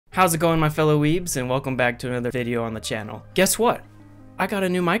How's it going, my fellow weebs, and welcome back to another video on the channel. Guess what? I got a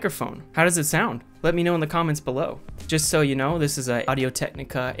new microphone. How does it sound? Let me know in the comments below. Just so you know, this is a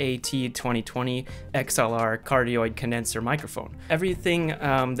Audio-Technica AT2020 XLR cardioid condenser microphone. Everything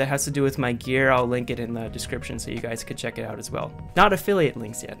that has to do with my gear, I'll link it in the description so you guys could check it out as well. Not affiliate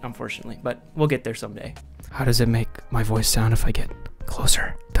links yet, unfortunately, but we'll get there someday. How does it make my voice sound if I get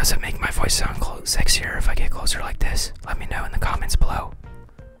closer? Does it make my voice sound sexier if I get closer like this? Let me know in the comments below.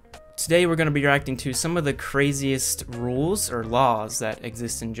 Today we're going to be reacting to some of the craziest rules or laws that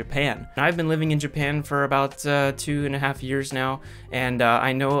exist in Japan. I've been living in Japan for about 2.5 years now, and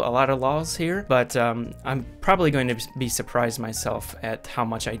I know a lot of laws here, but I'm probably going to be surprised myself at how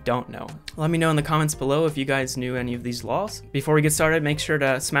much I don't know. Let me know in the comments below if you guys knew any of these laws. Before we get started, make sure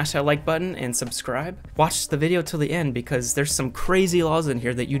to smash that like button and subscribe. Watch the video till the end because there's some crazy laws in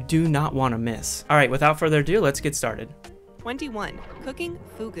here that you do not want to miss. Alright, without further ado, let's get started. 21. Cooking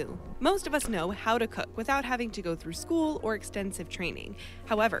fugu. Most of us know how to cook without having to go through school or extensive training.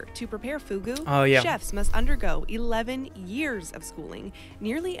 However, to prepare fugu, chefs must undergo 11 years of schooling,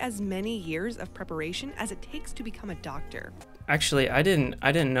 nearly as many years of preparation as it takes to become a doctor. Actually, I didn't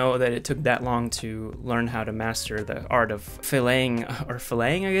know that it took that long to learn how to master the art of filleting,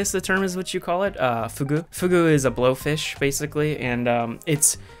 I guess the term is what you call it, fugu. Fugu is a blowfish, basically, and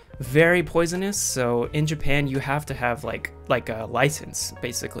it's very poisonous, so in Japan you have to have like a license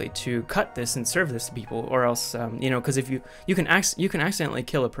basically to cut this and serve this to people, or else you know, because if you can accidentally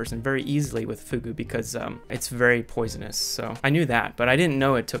kill a person very easily with fugu because it's very poisonous. So I knew that, but I didn't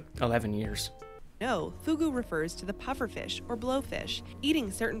know it took 11 years. No, fugu refers to the pufferfish or blowfish. Eating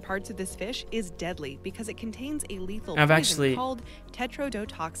certain parts of this fish is deadly because it contains a lethal poison called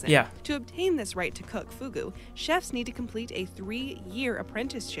tetrodotoxin. Yeah. To obtain this right to cook fugu, chefs need to complete a 3-year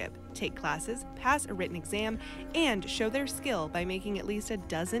apprenticeship, take classes, pass a written exam, and show their skill by making at least a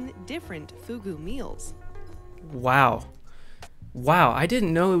dozen different fugu meals. Wow. Wow, I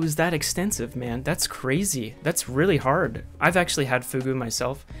didn't know it was that extensive, man. That's crazy. That's really hard. I've actually had fugu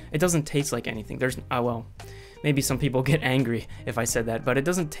myself. It doesn't taste like anything. There's, well, maybe some people get angry if I said that, but it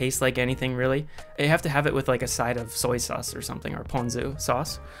doesn't taste like anything really. You have to have it with like a side of soy sauce or something, or ponzu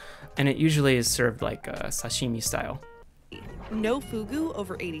sauce. And it usually is served like sashimi style. No fugu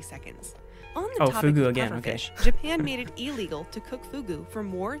over 80 seconds. On the topic fugu of again, pufferfish, okay. Japan made it illegal to cook fugu for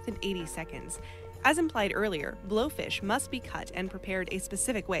more than 80 seconds. As implied earlier, blowfish must be cut and prepared a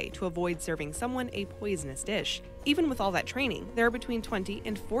specific way to avoid serving someone a poisonous dish. Even with all that training, there are between 20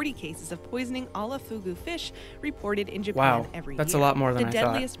 and 40 cases of poisoning a la fugu fish reported in Japan every year. That's a lot more than I thought. The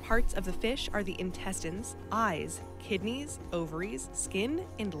deadliest parts of the fish are the intestines, eyes, kidneys, ovaries, skin,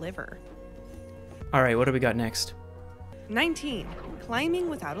 and liver. Alright, what do we got next? 19. Climbing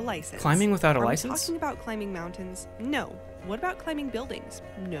without a license. Climbing without a Are we license? talking about climbing mountains? No. What about climbing buildings?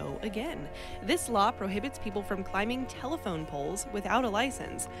 No again. This law prohibits people from climbing telephone poles without a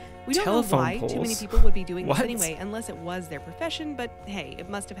license. We don't know why too many people would be doing this anyway unless it was their profession, but hey, it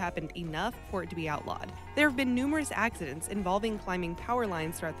must have happened enough for it to be outlawed. There have been numerous accidents involving climbing power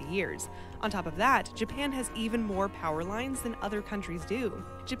lines throughout the years. On top of that, Japan has even more power lines than other countries do.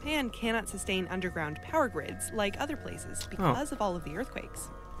 Japan cannot sustain underground power grids like other places because of all of the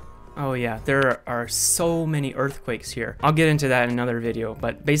earthquakes. Oh yeah, there are so many earthquakes here. I'll get into that in another video,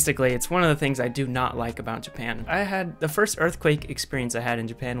 but basically it's one of the things I do not like about Japan. The first earthquake experience I had in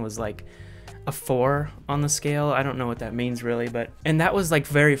Japan was like a 4 on the scale. I don't know what that means really, and that was like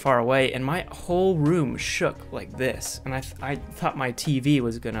very far away, and my whole room shook like this, and I thought my TV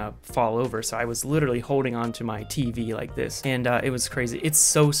was gonna fall over, so I was literally holding on to my TV like this, and it was crazy. It's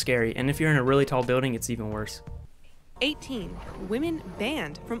so scary, and if you're in a really tall building, it's even worse. 18. Women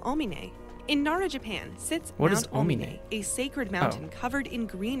banned from Omine. In Nara, Japan, sits Mount Omine, a sacred mountain covered in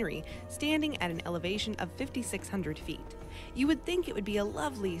greenery, standing at an elevation of 5,600 feet. You would think it would be a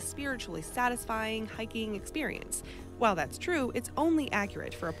lovely, spiritually satisfying hiking experience. While that's true, it's only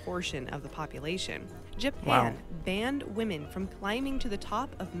accurate for a portion of the population. Japan banned women from climbing to the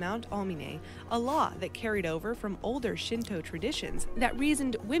top of Mount Omine, a law that carried over from older Shinto traditions that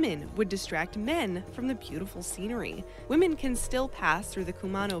reasoned women would distract men from the beautiful scenery. Women can still pass through the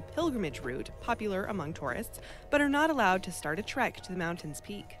Kumano pilgrimage route, popular among tourists, but are not allowed to start a trek to the mountain's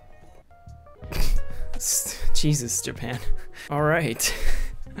peak. Jesus, Japan. All right.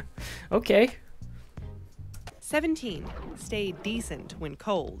 Okay. 17. Stay decent when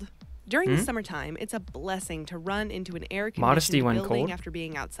cold. During the summertime, it's a blessing to run into an air-conditioned building after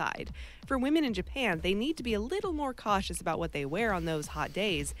being outside. For women in Japan, they need to be a little more cautious about what they wear on those hot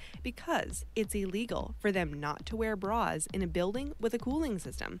days because it's illegal for them not to wear bras in a building with a cooling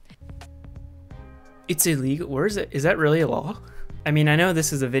system. It's illegal? Where is it? Is that really a law? I mean, I know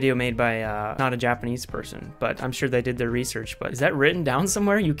this is a video made by not a Japanese person, but I'm sure they did their research. But is that written down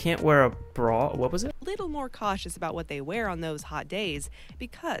somewhere? You can't wear a bra? What was it? Little more cautious about what they wear on those hot days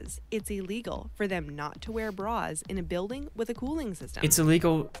because it's illegal for them not to wear bras in a building with a cooling system. It's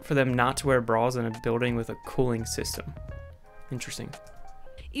illegal for them not to wear bras in a building with a cooling system. Interesting.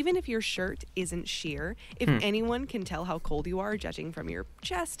 Even if your shirt isn't sheer, if anyone can tell how cold you are judging from your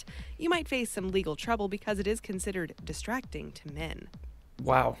chest, you might face some legal trouble because it is considered distracting to men.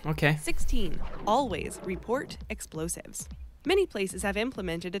 Wow, okay. 16. Always report explosives. Many places have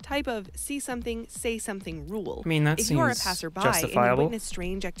implemented a type of see something, say something rule. I mean, that if you are a seems passerby justifiable. and you witness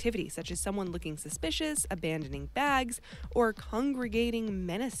strange activity such as someone looking suspicious, abandoning bags, or congregating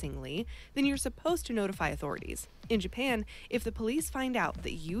menacingly, then you're supposed to notify authorities. In Japan, if the police find out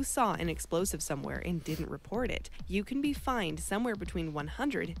that you saw an explosive somewhere and didn't report it, you can be fined somewhere between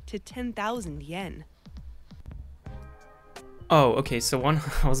 100 to 10,000 yen. Oh, okay, so I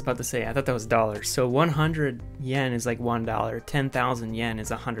was about to say, I thought that was dollars. So 100 yen is like $1, 10,000 yen is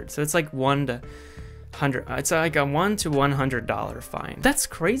 100. So it's like 1 to 100, it's like a $1 to $100 fine. That's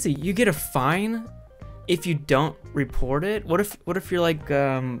crazy. You get a fine if you don't report it? What if you're like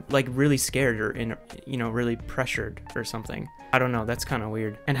really scared or really pressured or something? I don't know, that's kind of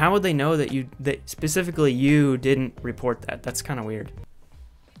weird. And how would they know that specifically you didn't report that? That's kind of weird.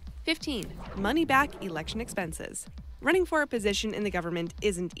 15. Money back election expenses. Running for a position in the government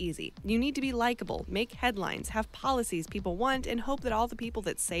isn't easy. You need to be likable, make headlines, have policies people want, and hope that all the people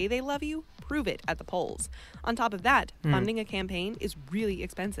that say they love you prove it at the polls. On top of that, funding a campaign is really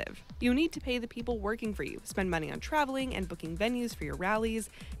expensive. You need to pay the people working for you, spend money on traveling and booking venues for your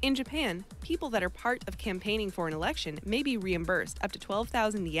rallies. In Japan, people that are part of campaigning for an election may be reimbursed up to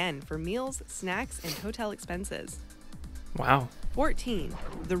 12,000 yen for meals, snacks, and hotel expenses. Wow. 14.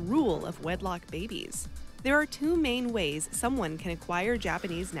 The rule of wedlock babies. There are two main ways someone can acquire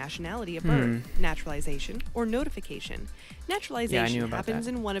Japanese nationality at birth, naturalization or notification. Naturalization happens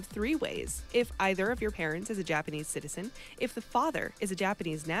in one of three ways: if either of your parents is a Japanese citizen, if the father is a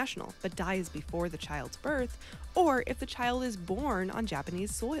Japanese national but dies before the child's birth, or if the child is born on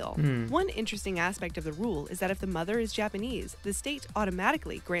Japanese soil. One interesting aspect of the rule is that if the mother is Japanese, the state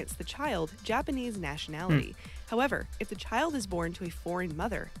automatically grants the child Japanese nationality. However, if the child is born to a foreign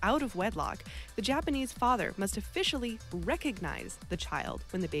mother out of wedlock, the Japanese father must officially recognize the child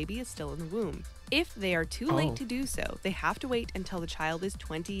when the baby is still in the womb. If they are too late to do so, they have to wait until the child is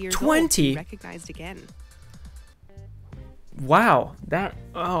 20 years old to be recognized again. Wow,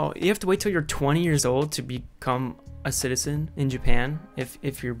 you have to wait till you're 20 years old to become a citizen in Japan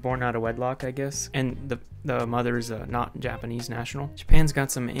if you're born out of wedlock, I guess, and the mother's not Japanese national. Japan's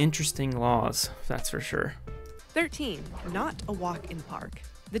got some interesting laws, that's for sure. 13. Not a walk in the park.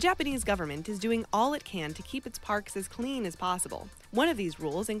 The Japanese government is doing all it can to keep its parks as clean as possible. One of these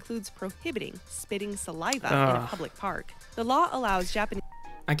rules includes prohibiting spitting saliva in a public park. The law allows Japanese...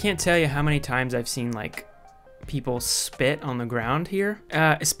 I can't tell you how many times I've seen people spit on the ground here,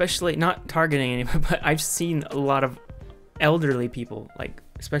 especially not targeting anyone, but I've seen a lot of elderly people,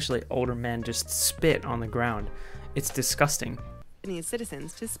 especially older men, just spit on the ground. It's disgusting. Japanese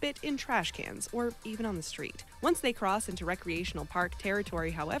citizens to spit in trash cans or even on the street. Once they cross into recreational park territory,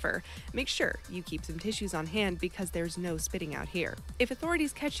 however, make sure you keep some tissues on hand because there's no spitting out here. If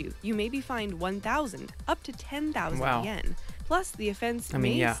authorities catch you, you may be fined 1,000 up to 10,000 yen. Plus, the offense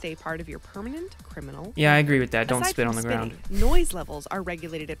may stay part of your permanent criminal. Yeah, I agree with that. Don't Aside spit on from the ground. Noise levels are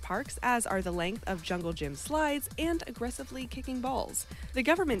regulated at parks, as are the length of jungle gym slides and aggressively kicking balls. The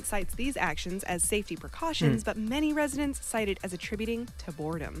government cites these actions as safety precautions, but many residents cite it as attributing to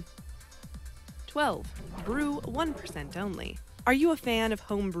boredom. 12. Brew 1% only. Are you a fan of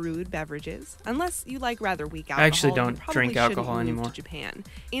home-brewed beverages? Unless you like rather weak alcohol, I actually don't you drink alcohol move anymore. To Japan.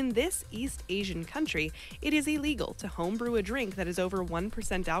 In this East Asian country, it is illegal to homebrew a drink that is over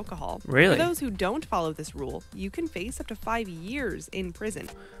 1% alcohol. Really? For those who don't follow this rule, you can face up to 5 years in prison.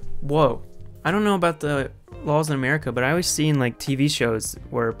 Whoa. I don't know about the laws in America, but I always see in TV shows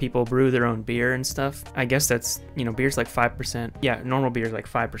where people brew their own beer and stuff. I guess that's, beer's like 5%. Yeah, normal beer's like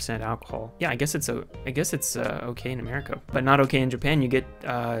 5% alcohol. Yeah, I guess it's okay in America, but not okay in Japan. You get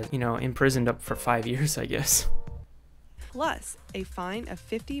imprisoned up for 5 years, I guess. Plus a fine of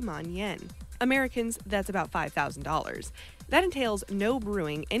 50 man yen. Americans, that's about $5,000. That entails no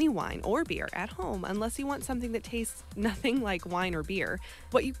brewing any wine or beer at home unless you want something that tastes nothing like wine or beer.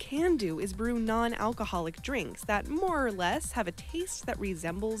 What you can do is brew non-alcoholic drinks that more or less have a taste that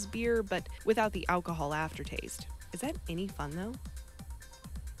resembles beer but without the alcohol aftertaste. Is that any fun though?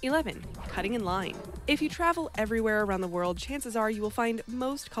 11. Cutting in line. If you travel everywhere around the world, chances are you will find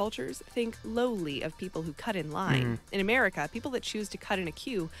most cultures think lowly of people who cut in line. In America, people that choose to cut in a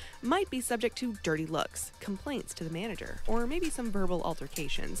queue might be subject to dirty looks, complaints to the manager, or maybe some verbal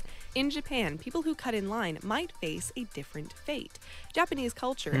altercations. In Japan, people who cut in line might face a different fate. Japanese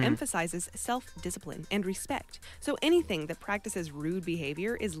culture emphasizes self-discipline and respect, so anything that practices rude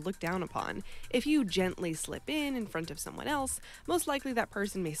behavior is looked down upon. If you gently slip in front of someone else, most likely that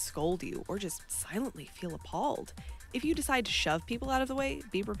person may scold you or just silently feel appalled. If you decide to shove people out of the way,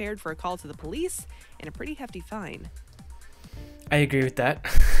 be prepared for a call to the police and a pretty hefty fine. I agree with that.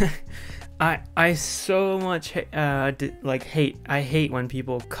 I so much hate when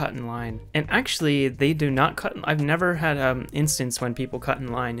people cut in line. And actually, they do not cut. I've never had an instance when people cut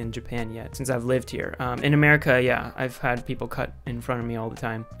in line in Japan yet, since I've lived here. In America, yeah, I've had people cut in front of me all the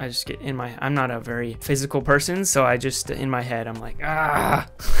time. I just get in my, I'm not a very physical person, so I just, in my head, I'm like, ah.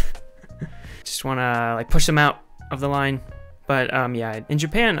 Just want to like push them out of the line. But yeah, in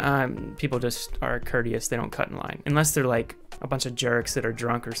Japan, people just are courteous. They don't cut in line unless they're like a bunch of jerks that are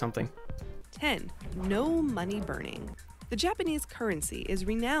drunk or something. 10. No money burning. The Japanese currency is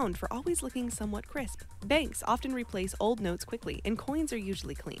renowned for always looking somewhat crisp. Banks often replace old notes quickly, and coins are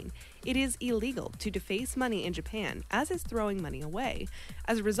usually clean. It is illegal to deface money in Japan, as is throwing money away.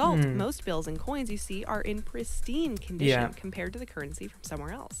 As a result, most bills and coins you see are in pristine condition compared to the currency from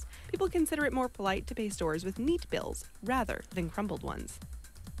somewhere else. People consider it more polite to pay stores with neat bills rather than crumpled ones.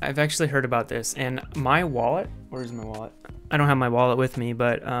 I've actually heard about this, and my wallet, where's my wallet? I don't have my wallet with me,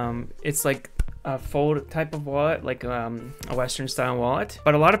 but it's like a fold type of wallet, like a Western style wallet.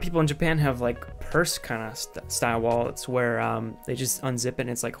 But a lot of people in Japan have like purse kind of style wallets where they just unzip it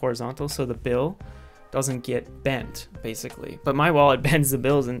and it's like horizontal, so the bill doesn't get bent basically. But my wallet bends the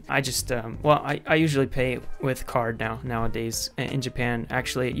bills, and I just well, I usually pay with card nowadays in Japan.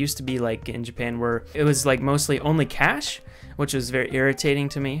 Actually, it used to be like in Japan where it was like mostly only cash, which was very irritating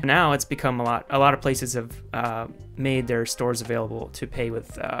to me. Now it's become a lot of places have made their stores available to pay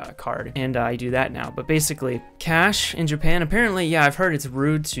with card, and I do that now. But basically, cash in Japan, apparently, yeah, I've heard it's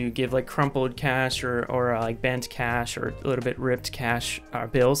rude to give like crumpled cash or like bent cash or a little bit ripped cash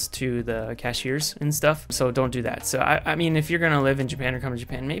bills to the cashiers and stuff. So don't do that. So I mean, if you're gonna live in Japan or come to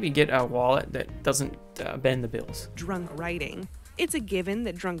Japan, maybe get a wallet that doesn't bend the bills. Drunk riding. It's a given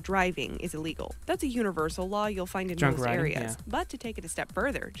that drunk driving is illegal. That's a universal law you'll find in most areas. Yeah. But to take it a step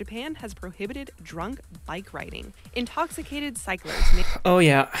further, Japan has prohibited drunk bike riding. Intoxicated cyclists may— Oh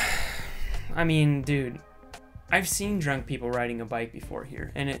yeah. I mean, dude, I've seen drunk people riding a bike before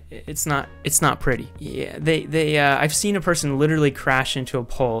here, and it's not pretty. Yeah, I've seen a person literally crash into a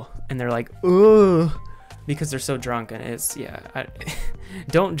pole, and they're like, ugh, because they're so drunk, and it's, yeah,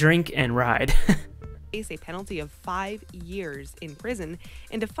 don't drink and ride. Face a penalty of 5 years in prison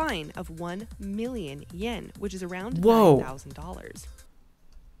and a fine of 1 million yen, which is around $9,000.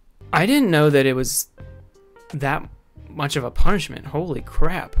 I didn't know that it was that much of a punishment. Holy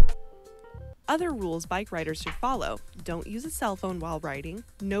crap. Other rules bike riders should follow: don't use a cell phone while riding,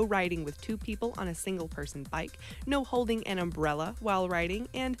 no riding with 2 people on a single person bike, no holding an umbrella while riding,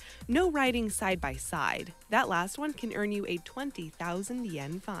 and no riding side by side. That last one can earn you a 20,000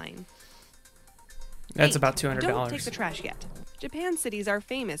 yen fine. That's about $200. Don't take the trash yet. Japan cities are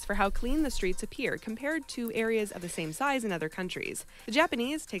famous for how clean the streets appear compared to areas of the same size in other countries. The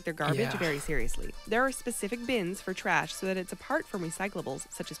Japanese take their garbage very seriously. There are specific bins for trash so that it's apart from recyclables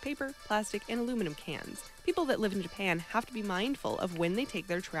such as paper, plastic, and aluminum cans. People that live in Japan have to be mindful of when they take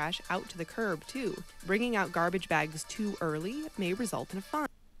their trash out to the curb too. Bringing out garbage bags too early may result in a fine.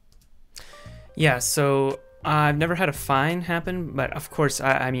 Yeah, so I've never had a fine happen, but of course,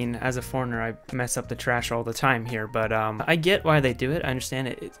 I mean, as a foreigner, I mess up the trash all the time here, but I get why they do it. I understand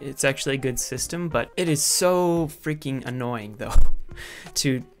it. It's actually a good system, but it is so freaking annoying, though,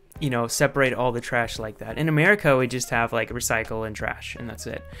 to, you know, separate all the trash like that. In America, we just have, like, recycle and trash, and that's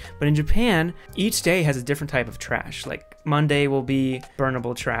it. But in Japan, each day has a different type of trash. Like, Monday will be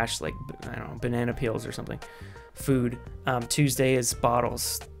burnable trash, like, I don't know, banana peels or something. Food. Tuesday is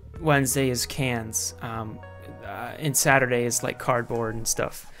bottles. Wednesday is cans. And Saturday is like cardboard and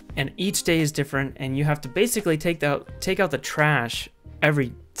stuff, and each day is different, and you have to basically take out the trash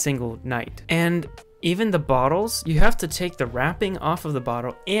every single night. And even the bottles, you have to take the wrapping off of the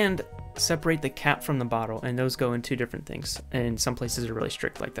bottle and separate the cap from the bottle, and those go in 2 different things, and some places are really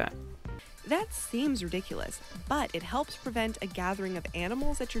strict like that. That seems ridiculous, but it helps prevent a gathering of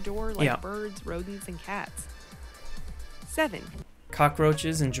animals at your door like birds, rodents, and cats. 7.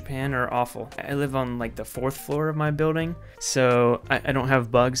 Cockroaches in Japan are awful. I live on like the 4th floor of my building, so I don't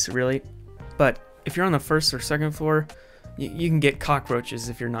have bugs really. But if you're on the 1st or 2nd floor, You can get cockroaches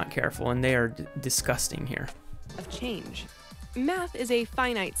if you're not careful, and they are disgusting here. Of change. Math is a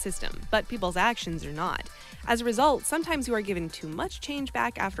finite system, but people's actions are not. As a result, sometimes you are given too much change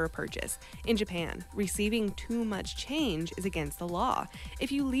back after a purchase. In Japan, receiving too much change is against the law.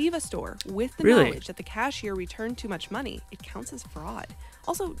 If you leave a store with the knowledge that the cashier returned too much money, it counts as fraud.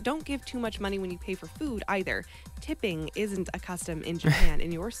 Also, don't give too much money when you pay for food either. Tipping isn't a custom in Japan,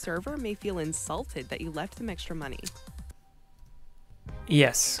 and your server may feel insulted that you left them extra money.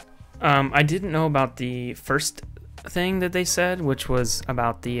 Yes. I didn't know about the first thing that they said, which was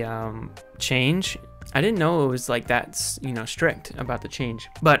about the change. I didn't know it was like that, you know, strict about the change,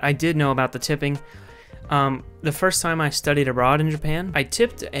 but I did know about the tipping. The first time I studied abroad in Japan, I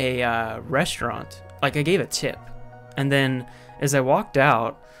tipped a restaurant. Like, I gave a tip, and then as I walked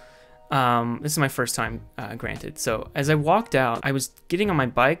out, this is my first time, granted. So as I walked out, I was getting on my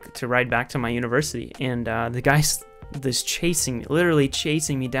bike to ride back to my university, and the guy was chasing me, literally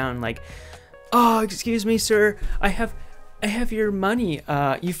chasing me down, like, "Oh, excuse me, sir, I have your money.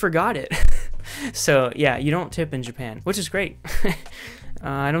 You forgot it." So yeah, you don't tip in Japan, which is great.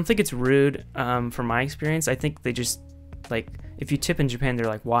 I don't think it's rude, from my experience. I think they just, like, if you tip in Japan, they're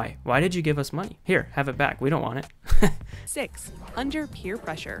like, why? Why did you give us money? Here, have it back. We don't want it. 6. Under peer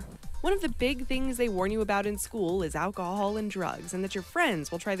pressure. One of the big things they warn you about in school is alcohol and drugs, and that your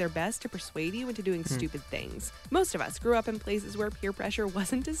friends will try their best to persuade you into doing stupid things. Most of us grew up in places where peer pressure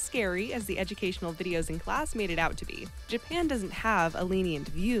wasn't as scary as the educational videos in class made it out to be. Japan doesn't have a lenient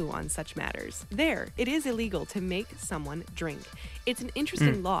view on such matters. There, it is illegal to make someone drink. It's an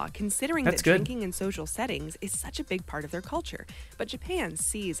interesting law, considering that drinking in social settings is such a big part of their culture. But Japan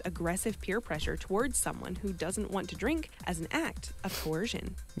sees aggressive peer pressure towards someone who doesn't want to drink as an act of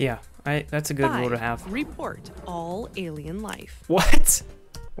coercion. Yeah, that's a good rule to have. Report all alien life. What?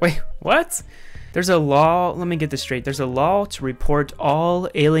 Wait, what? There's a law, let me get this straight. There's a law to report all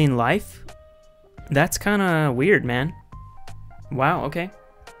alien life? That's kind of weird, man. Wow, okay.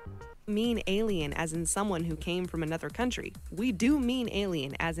 Mean alien as in someone who came from another country. We do mean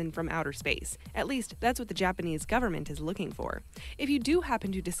alien as in from outer space. At least that's what the Japanese government is looking for. If you do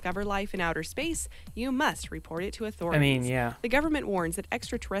happen to discover life in outer space, you must report it to authorities. I mean, yeah. The government warns that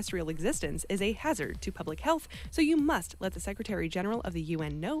extraterrestrial existence is a hazard to public health, so you must let the Secretary General of the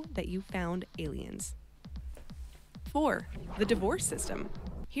UN know that you found aliens. 4. The divorce system.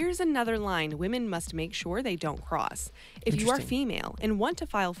 Here's another line women must make sure they don't cross. If you are female and want to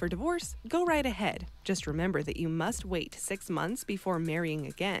file for divorce, go right ahead. Just remember that you must wait 6 months before marrying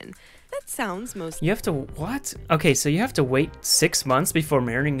again. That sounds most... You have to... What? Okay, so you have to wait 6 months before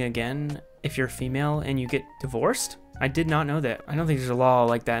marrying again if you're female and you get divorced? I did not know that. I don't think there's a law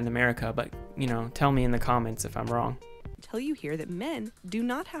like that in America, but, you know, tell me in the comments if I'm wrong. Tell you here that men do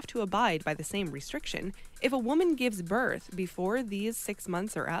not have to abide by the same restriction. If a woman gives birth before these 6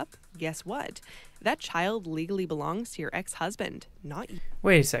 months are up, guess what? That child legally belongs to your ex-husband, not you.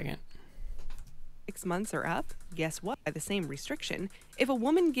 Wait a second. 6 months are up, guess what? By the same restriction. If a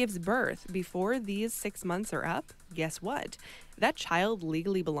woman gives birth before these 6 months are up, guess what? That child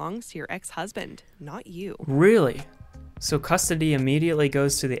legally belongs to your ex-husband, not you. Really? So custody immediately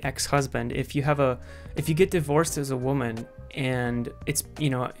goes to the ex-husband if you get divorced as a woman and it's, you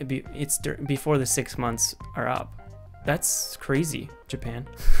know, it's before the 6 months are up. That's crazy, Japan.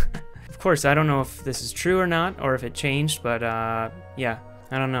 Of course, I don't know if this is true or not, or if it changed, but yeah,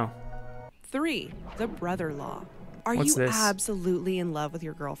 I don't know. 3. The brother law. Are What's you this? absolutely in love with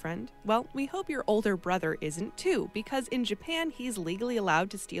your girlfriend? Well, we hope your older brother isn't too, because in Japan, he's legally allowed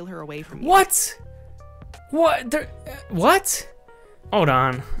to steal her away from you. What? What? What? Hold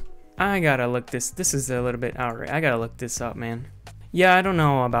on. I gotta look this. This is a little bit outrageous. I gotta look this up, man. Yeah, I don't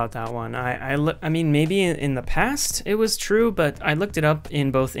know about that one. I mean, maybe in the past it was true, but I looked it up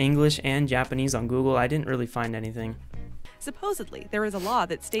in both English and Japanese on Google. I didn't really find anything. Supposedly, there is a law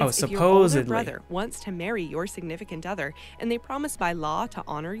that states if your supposedly. older brother wants to marry your significant other and they promise by law to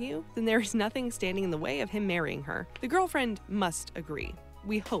honor you, then there is nothing standing in the way of him marrying her. The girlfriend must agree.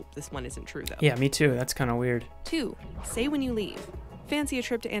 We hope this one isn't true, though. Yeah, me too. That's kind of weird. 2. Say when you leave. Fancy a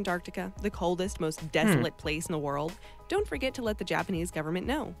trip to Antarctica, the coldest, most desolate place in the world? Don't forget to let the Japanese government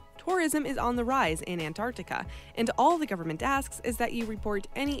know. Tourism is on the rise in Antarctica, and all the government asks is that you report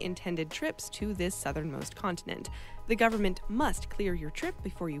any intended trips to this southernmost continent. The government must clear your trip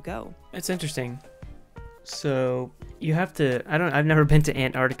before you go. It's interesting. So you have to, I've never been to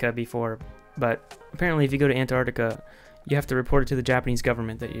Antarctica before, but apparently if you go to Antarctica, you have to report it to the Japanese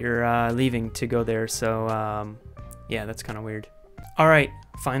government that you're leaving to go there. So yeah, that's kind of weird. All right,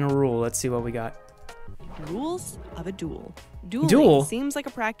 final rule. Let's see what we got. Rules of a duel. Dueling seems like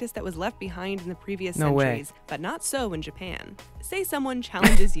a practice that was left behind in the previous No way. centuries, but not so in Japan. Say someone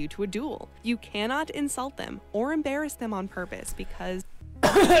challenges you to a duel. You cannot insult them or embarrass them on purpose because...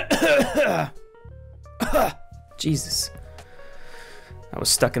 Jesus. That was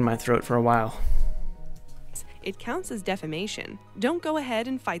stuck in my throat for a while. It counts as defamation. Don't go ahead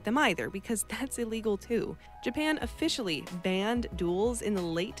and fight them either, because that's illegal too. Japan officially banned duels in the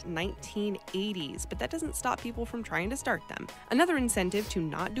late 1980s, but that doesn't stop people from trying to start them. Another incentive to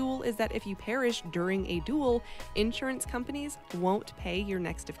not duel is that if you perish during a duel, insurance companies won't pay your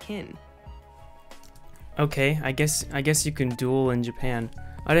next of kin. Okay, I guess you can duel in Japan.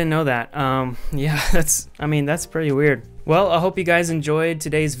 I didn't know that. Yeah, that's pretty weird. Well, I hope you guys enjoyed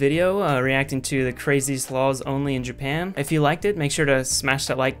today's video reacting to the craziest laws only in Japan. If you liked it, make sure to smash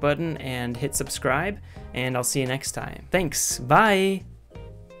that like button and hit subscribe, and I'll see you next time. Thanks, bye!